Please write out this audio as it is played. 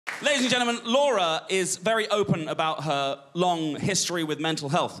Ladies and gentlemen, Laura is very open about her long history with mental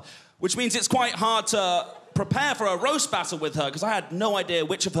health, which means it's quite hard to prepare for a roast battle with her, because I had no idea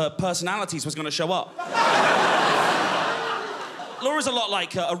which of her personalities was going to show up. Laura's a lot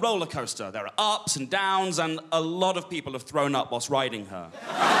like a roller coaster. There are ups and downs, and a lot of people have thrown up whilst riding her.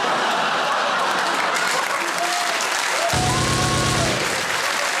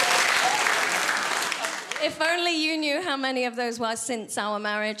 If only you knew how many of those were since our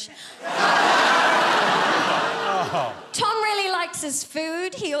marriage. Tom really likes his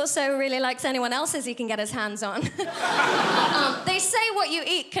food. He also really likes anyone else's he can get his hands on. They say what you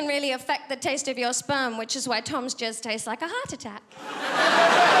eat can really affect the taste of your sperm, which is why Tom's jizz tastes like a heart attack.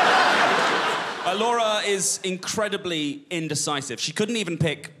 Laura is incredibly indecisive. She couldn't even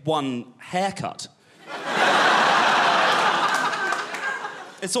pick one haircut.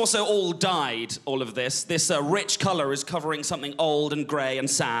 It's also all dyed, all of this. This rich colour is covering something old and grey and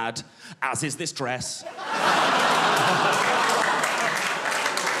sad, as is this dress.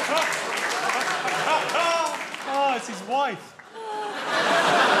 Oh, it's his wife.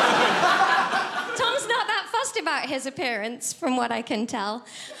 Tom's not that fussed about his appearance, from what I can tell.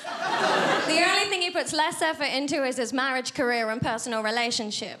 The only thing he puts less effort into is his marriage, career, and personal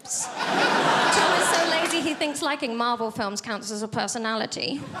relationships. Tom is so lazy he thinks liking Marvel films counts as a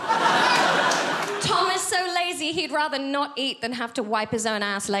personality. Tom is so lazy he'd rather not eat than have to wipe his own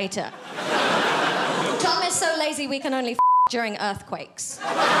ass later. Tom is so lazy we can only during earthquakes.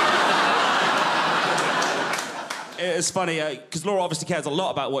 It's funny, because Laura obviously cares a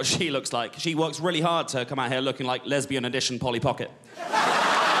lot about what she looks like. She works really hard to come out here looking like lesbian edition Polly Pocket.